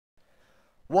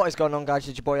What is going on, guys?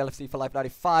 It's your boy LFC for Life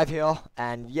 95 here,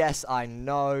 and yes, I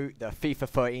know the FIFA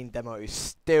 13 demo is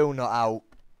still not out.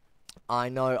 I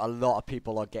know a lot of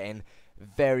people are getting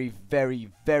very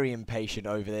impatient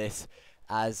over this,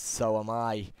 as so am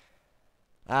I.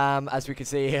 As we can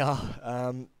see here,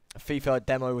 FIFA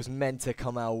demo was meant to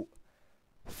come out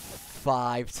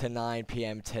 5 to 9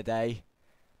 PM today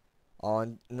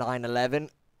on 9/11.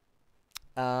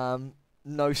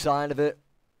 No sign of it.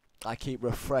 I keep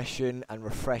refreshing and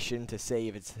refreshing to see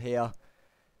if it's here,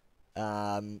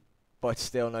 but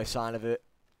still no sign of it.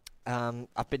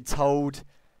 I've been told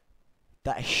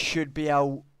that it should be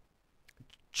out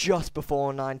just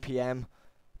before 9 PM,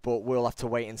 but we'll have to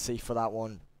wait and see for that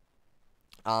one.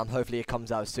 Hopefully it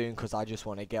comes out soon, because I just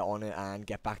want to get on it and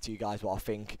get back to you guys what I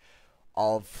think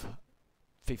of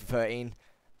FIFA 13.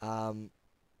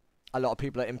 A lot of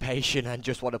people are impatient and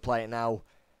just want to play it now,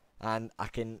 and I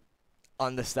can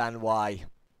understand why.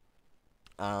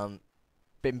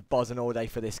 Been buzzing all day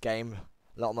for this game.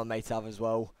 A lot of my mates have as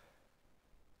well.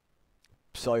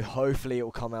 So hopefully it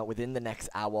will come out within the next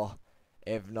hour.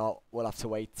 If not, we'll have to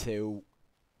wait till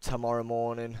tomorrow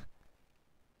morning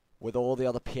with all the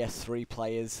other PS3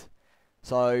 players.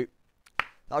 So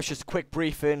that was just a quick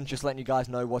briefing, just letting you guys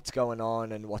know what's going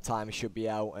on and what time it should be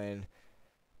out. And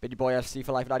been your boy FC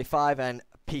for Life 95, and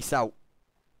peace out.